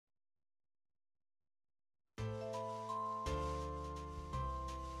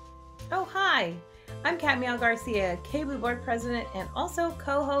Oh, hi! I'm Katmiel Garcia, KBOO Board President and also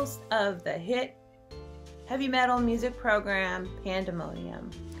co-host of the hit heavy metal music program, Pandemonium.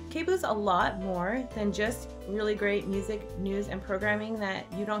 KBOO's a lot more than just really great music, news, and programming that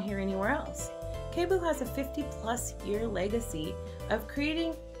you don't hear anywhere else. KBOO has a 50-plus year legacy of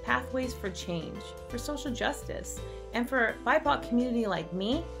creating pathways for change, for social justice, and for BIPOC community like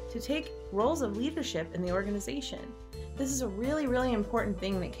me to take roles of leadership in the organization. This is a really important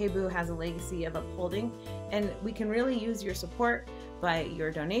thing that KBOO has a legacy of upholding, and we can really use your support by your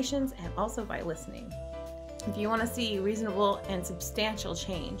donations and also by listening. If you want to see reasonable and substantial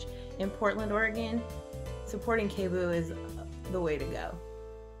change in Portland, Oregon, supporting KBOO is the way to go.